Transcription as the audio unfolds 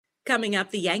Coming up,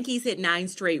 the Yankees hit 9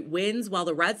 straight wins while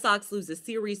the Red Sox lose a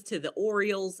series to the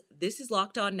Orioles. This is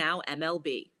Locked On Now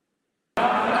MLB.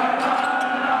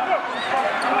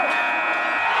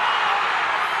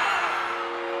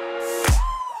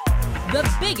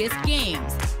 The biggest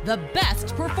games, the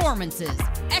best performances,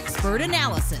 expert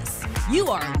analysis. You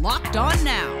are Locked On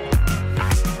Now.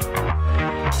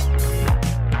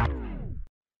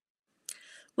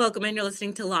 Welcome in. You're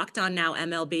listening to Locked On Now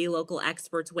MLB, local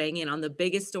experts weighing in on the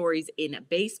biggest stories in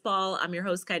baseball. I'm your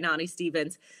host, Kainani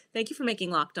Stevens. Thank you for making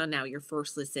Locked On Now your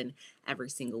first listen every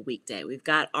single weekday. We've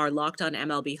got our Locked On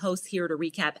MLB hosts here to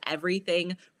recap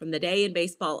everything from the day in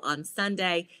baseball on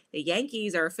Sunday. The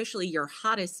Yankees are officially your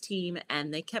hottest team,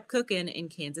 and they kept cooking in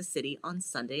Kansas City on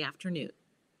Sunday afternoon.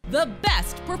 The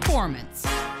best performance.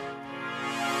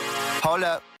 Hold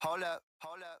up.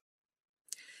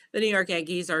 The New York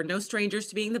Yankees are no strangers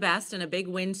to being the best, and a big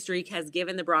win streak has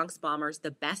given the Bronx Bombers the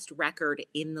best record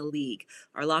in the league.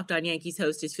 Our Locked On Yankees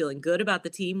host is feeling good about the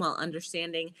team while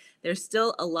understanding there's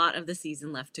still a lot of the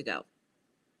season left to go.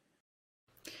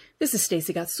 This is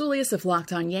Stacey Gotsoulias of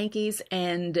Locked On Yankees,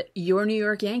 and your New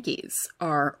York Yankees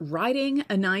are riding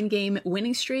a 9-game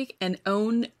winning streak and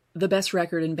own the best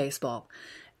record in baseball.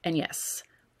 And yes,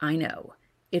 I know,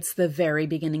 it's the very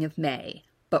beginning of May,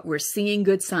 but we're seeing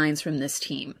good signs from this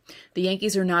team. The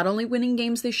Yankees are not only winning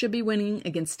games they should be winning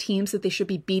against teams that they should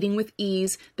be beating with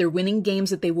ease, they're winning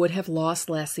games that they would have lost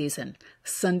last season.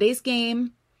 Sunday's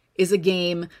game is a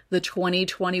game the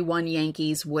 2021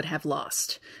 Yankees would have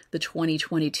lost. The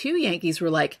 2022 Yankees were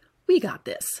like, we got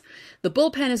this. The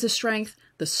bullpen is a strength,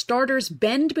 the starters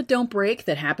bend but don't break,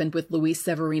 that happened with Luis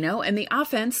Severino, and the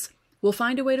offense will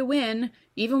find a way to win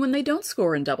even when they don't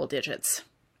score in double digits.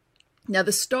 Now,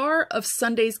 the star of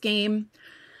Sunday's game,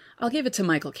 I'll give it to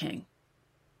Michael King.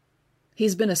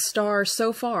 He's been a star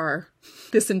so far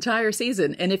this entire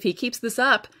season, and if he keeps this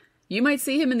up, you might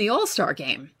see him in the All-Star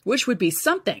game, which would be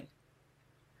something.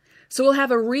 So we'll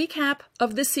have a recap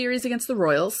of this series against the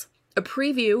Royals, a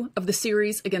preview of the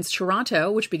series against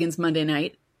Toronto, which begins Monday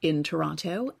night in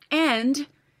Toronto, and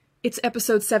it's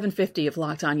episode 750 of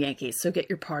Locked On Yankees, so get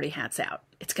your party hats out.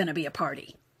 It's going to be a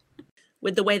party.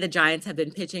 With the way the Giants have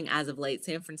been pitching as of late,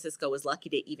 San Francisco was lucky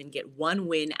to even get one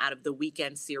win out of the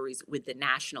weekend series with the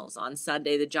Nationals. On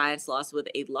Sunday, the Giants lost with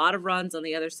a lot of runs on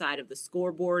the other side of the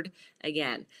scoreboard.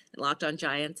 Again, Locked On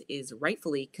Giants is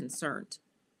rightfully concerned.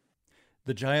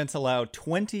 The Giants allowed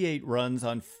 28 runs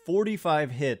on 45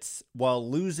 hits while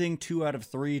losing 2 out of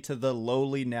 3 to the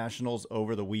lowly Nationals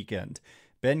over the weekend.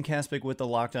 Ben Caspick with the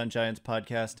Locked On Giants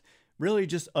podcast. Really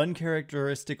just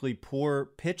uncharacteristically poor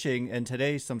pitching, and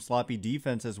today some sloppy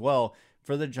defense as well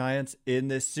for the Giants in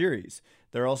this series.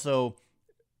 They're also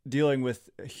dealing with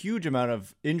a huge amount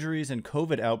of injuries and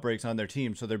COVID outbreaks on their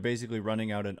team, so they're basically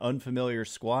running out an unfamiliar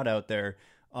squad out there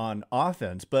on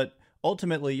offense. But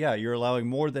ultimately, yeah, you're allowing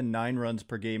more than 9 runs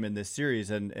per game in this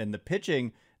series, and the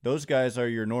pitching, those guys are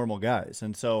your normal guys.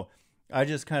 And so I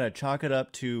just kind of chalk it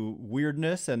up to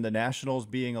weirdness and the Nationals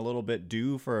being a little bit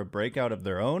due for a breakout of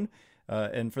their own.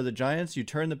 And for the Giants, you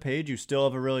turn the page, you still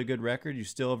have a really good record, you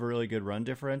still have a really good run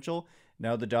differential.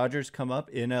 Now the Dodgers come up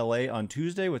in LA on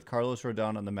Tuesday with Carlos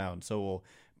Rodon on the mound. So we'll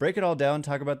break it all down,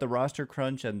 talk about the roster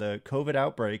crunch and the COVID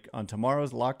outbreak on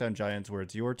tomorrow's Locked On Giants, where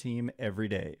it's your team every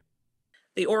day.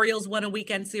 The Orioles won a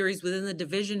weekend series within the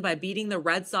division by beating the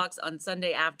Red Sox on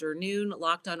Sunday afternoon.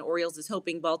 Locked On Orioles is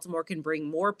hoping Baltimore can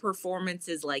bring more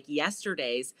performances like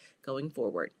yesterday's going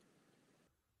forward.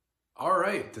 All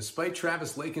right, despite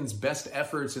Travis Lakin's best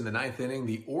efforts in the 9th inning,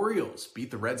 the Orioles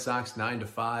beat the Red Sox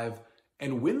 9-5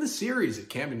 and win the series at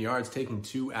Camden Yards, taking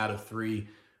 2 out of 3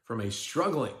 from a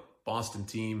struggling Boston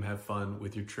team. Have fun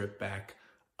with your trip back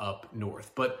up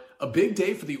north. But a big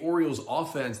day for the Orioles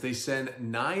offense. They send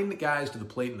 9 guys to the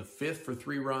plate in the 5th for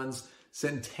 3 runs,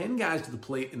 send 10 guys to the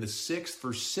plate in the 6th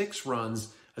for 6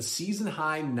 runs, a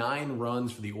season-high 9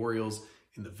 runs for the Orioles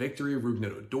in the victory. Rougned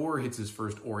Odor hits his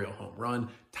first Oriole home run.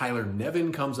 Tyler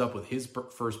Nevin comes up with his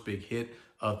first big hit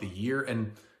of the year.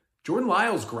 And Jordan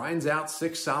Lyles grinds out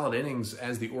 6 solid innings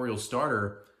as the Orioles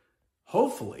starter.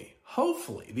 Hopefully,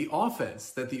 the offense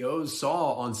that the O's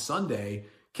saw on Sunday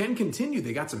can continue.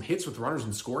 They got some hits with runners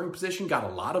in scoring position, got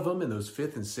a lot of them in those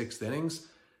 5th and 6th innings.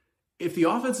 If the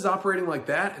offense is operating like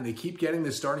that and they keep getting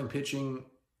this starting pitching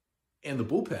and the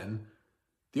bullpen,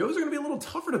 the O's are going to be a little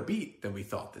tougher to beat than we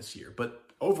thought this year. But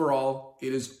overall,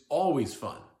 it is always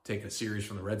fun taking a series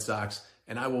from the Red Sox,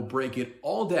 and I will break it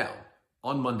all down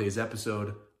on Monday's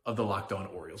episode of the Locked On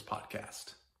Orioles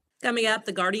podcast. Coming up,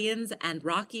 the Guardians and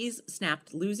Rockies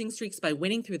snapped losing streaks by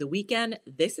winning through the weekend.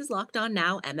 This is Locked On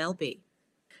Now MLB.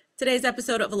 Today's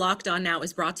episode of Locked On Now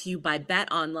is brought to you by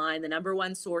Bet Online, the number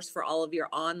one source for all of your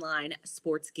online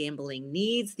sports gambling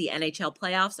needs. The NHL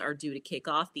playoffs are due to kick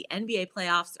off. The NBA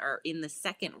playoffs are in the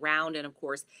second round. And of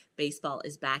course, baseball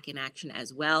is back in action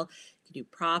as well. You can do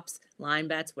props, line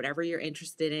bets, whatever you're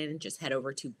interested in. Just head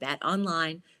over to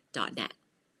betonline.net.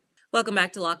 Welcome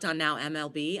back to Locked On Now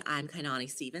MLB. I'm Kainani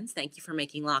Stevens. Thank you for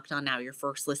making Locked On Now your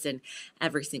first listen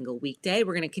every single weekday.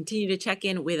 We're going to continue to check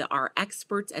in with our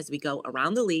experts as we go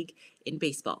around the league in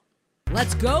baseball.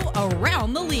 Let's go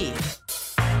around the league.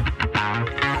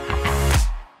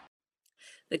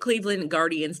 The Cleveland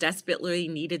Guardians desperately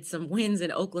needed some wins in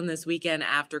Oakland this weekend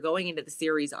after going into the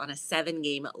series on a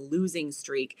 7-game losing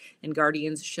streak, and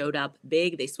Guardians showed up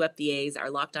big. They swept the A's. Our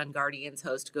Locked On Guardians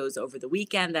host goes over the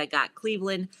weekend that got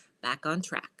Cleveland back on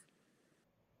track.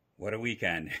 What a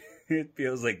weekend. It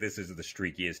feels like this is the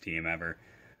streakiest team ever.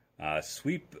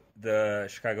 Sweep the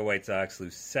Chicago White Sox,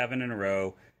 lose 7 in a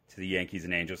row to the Yankees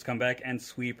and Angels, come back and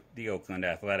sweep the Oakland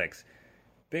Athletics.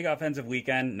 Big offensive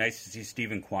weekend. Nice to see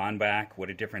Stephen Kwan back. What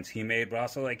a difference he made. But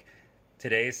also,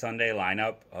 today's Sunday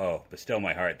lineup, bestow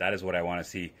my heart. That is what I want to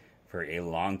see for a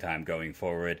long time going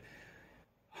forward.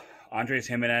 Andres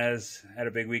Jimenez had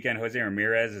a big weekend. Jose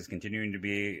Ramirez is continuing to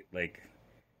be,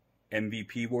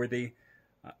 MVP worthy.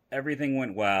 Everything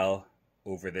went well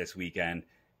over this weekend.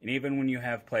 And even when you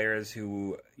have players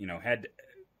who, had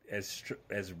I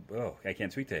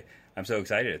can't speak today. I'm so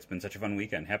excited. It's been such a fun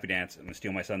weekend. Happy dance. I'm going to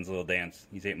steal my son's little dance.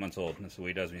 He's 8 months old. That's what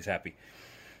he does when he's happy.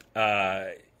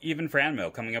 Even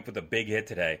Franmil coming up with a big hit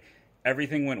today.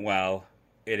 Everything went well.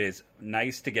 It is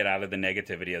nice to get out of the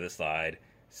negativity of the slide.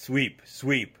 Sweep,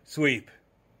 sweep, sweep.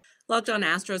 Locked On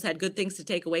Astros had good things to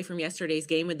take away from yesterday's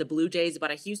game with the Blue Jays, but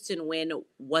a Houston win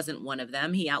wasn't one of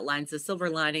them. He outlines the silver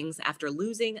linings after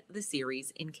losing the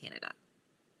series in Canada.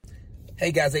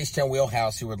 Hey guys, H-Town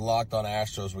Wheelhouse here with Locked On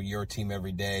Astros, with your team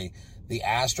every day. The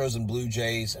Astros and Blue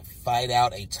Jays fight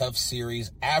out a tough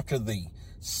series after the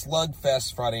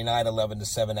slugfest Friday night 11-7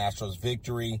 Astros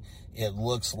victory. It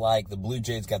looks like the Blue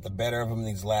Jays got the better of them in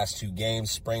these last 2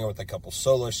 games. Springer with a couple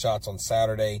solo shots on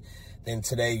Saturday. Then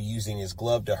today using his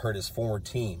glove to hurt his former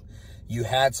team. You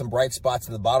had some bright spots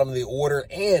in the bottom of the order,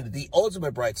 and the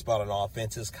ultimate bright spot on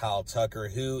offense is Kyle Tucker,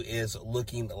 who is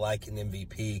looking like an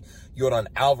MVP. Yordan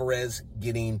Alvarez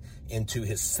getting into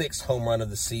his 6th home run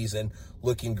of the season,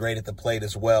 looking great at the plate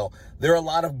as well. There are a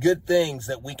lot of good things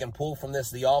that we can pull from this.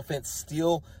 The offense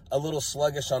still a little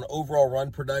sluggish on overall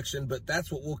run production, but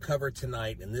that's what we'll cover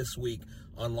tonight and this week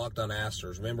on Locked On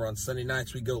Astros. Remember, on Sunday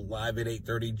nights we go live at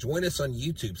 8:30. Join us on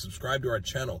YouTube. Subscribe to our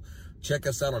channel. Check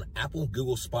us out on Apple,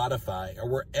 Google, Spotify, or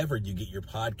wherever you get your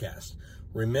podcasts.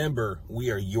 Remember, we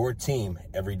are your team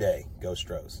every day. Go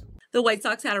Stros. The White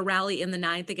Sox had a rally in the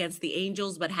 9th against the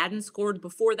Angels, but hadn't scored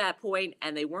before that point,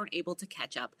 and they weren't able to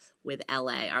catch up with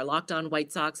LA. Our Locked On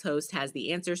White Sox host has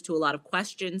the answers to a lot of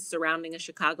questions surrounding a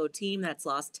Chicago team that's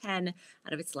lost 10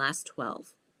 out of its last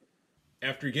 12.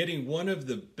 After getting one of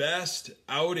the best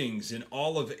outings in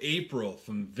all of April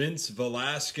from Vince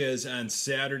Velasquez on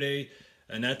Saturday,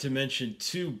 not to mention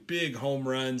 2 big home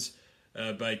runs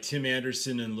by Tim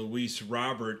Anderson and Luis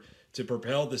Robert to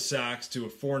propel the Sox to a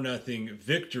 4-0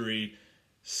 victory.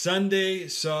 Sunday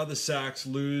saw the Sox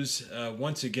lose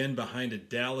once again behind a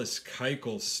Dallas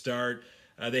Keuchel start.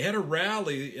 They had a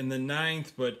rally in the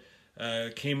 9th, but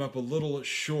came up a little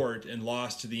short and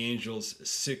lost to the Angels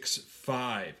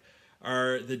 6-5.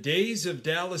 Are the days of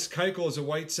Dallas Keuchel as a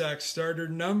White Sox starter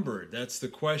numbered? That's the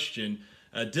question.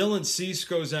 Dylan Cease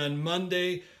goes on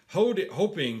Monday,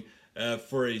 hoping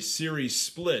for a series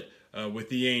split with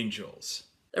the Angels.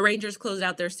 The Rangers closed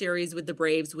out their series with the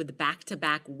Braves with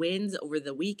back-to-back wins over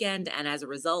the weekend, and as a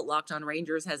result, Locked On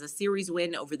Rangers has a series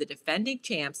win over the defending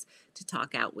champs to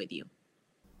talk out with you.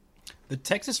 The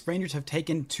Texas Rangers have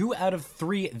taken 2 out of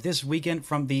 3 this weekend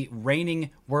from the reigning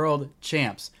world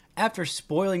champs. After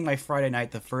spoiling my Friday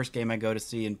night, the first game I go to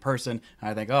see in person,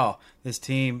 I think, this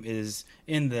team is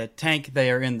in the tank, they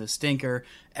are in the stinker,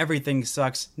 everything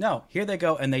sucks. No, here they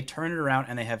go, and they turn it around,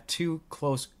 and they have 2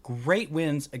 close, great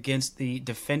wins against the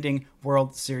defending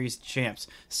World Series champs.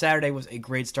 Saturday was a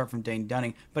great start from Dane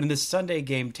Dunning, but in the Sunday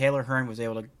game, Taylor Hearn was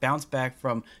able to bounce back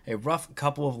from a rough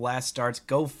couple of last starts,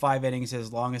 go 5 innings,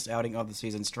 his longest outing of the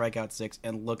season, strike out 6,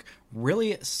 and look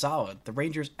really solid. The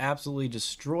Rangers absolutely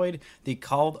destroyed the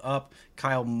called-up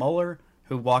Kyle Muller,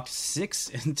 who walked 6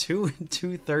 and 2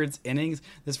 2/3 innings.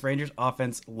 This Rangers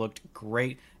offense looked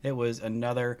great. It was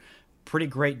another pretty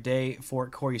great day for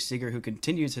Corey Seager, who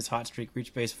continues his hot streak,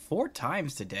 reached base 4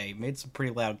 times today, made some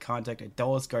pretty loud contact.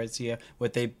 Adolis Garcia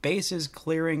with a bases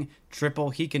clearing triple.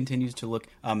 He continues to look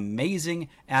amazing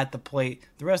at the plate.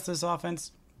 The rest of this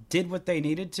offense did what they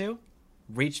needed to.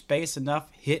 reached base enough,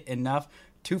 hit enough.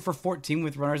 2 for 14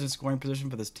 with runners in scoring position,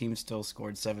 but this team still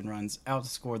scored 7 runs,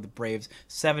 outscored the Braves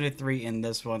 7-3 in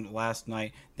this one. Last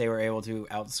night, they were able to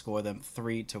outscore them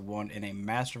 3-1 in a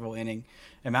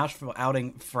masterful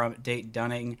outing from Date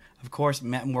Dunning. Of course,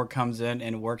 Matt Moore comes in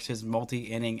and works his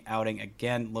multi-inning outing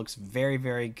again. Looks very,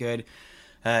 very good.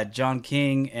 John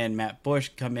King and Matt Bush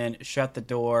come in, shut the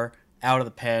door, out of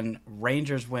the pen.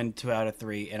 Rangers win 2 out of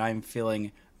 3, and I'm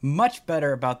feeling much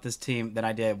better about this team than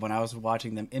I did when I was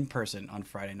watching them in person on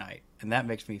Friday night. And that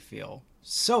makes me feel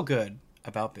so good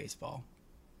about baseball.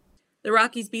 The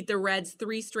Rockies beat the Reds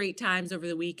 3 straight times over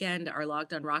the weekend. Our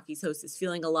Locked On Rockies host is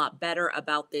feeling a lot better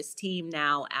about this team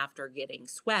now after getting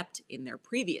swept in their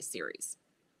previous series.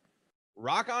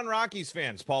 Rock on Rockies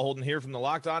fans. Paul Holden here from the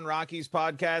Locked On Rockies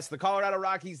podcast. The Colorado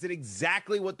Rockies did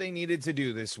exactly what they needed to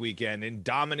do this weekend in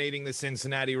dominating the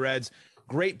Cincinnati Reds.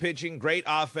 Great pitching, great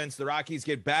offense. The Rockies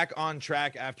get back on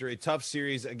track after a tough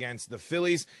series against the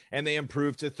Phillies, and they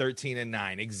improve to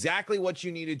 13-9. Exactly what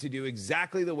you needed to do,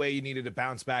 exactly the way you needed to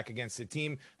bounce back against a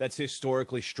team that's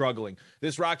historically struggling.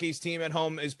 This Rockies team at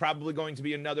home is probably going to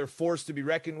be another force to be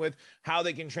reckoned with. How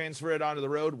they can transfer it onto the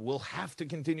road, we'll have to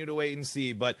continue to wait and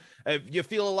see. But you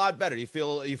feel a lot better. You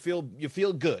feel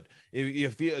good. You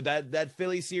feel that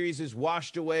Philly series is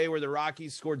washed away, where the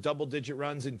Rockies scored double-digit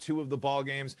runs in 2 of the ball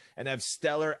games and have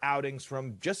stellar outings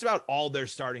from just about all their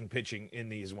starting pitching in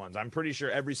these ones. I'm pretty sure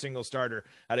every single starter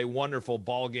had a wonderful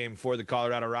ball game for the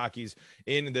Colorado Rockies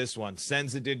in this one.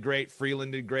 Senza did great.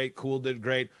 Freeland did great. Kuhl did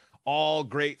great. All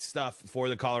great stuff for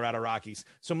the Colorado Rockies.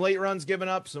 Some late runs given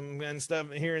up, some and stuff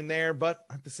here and there, but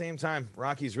at the same time,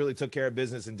 Rockies really took care of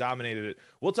business and dominated it.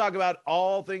 We'll talk about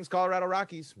all things Colorado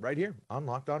Rockies right here on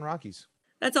Locked On Rockies.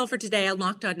 That's all for today on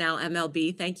Locked On Now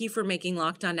MLB. Thank you for making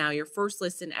Locked On Now your first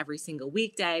listen every single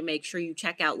weekday. Make sure you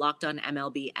check out Locked On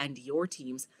MLB and your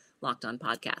team's Locked On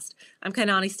podcast. I'm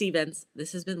Kainani Stevens.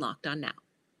 This has been Locked On Now.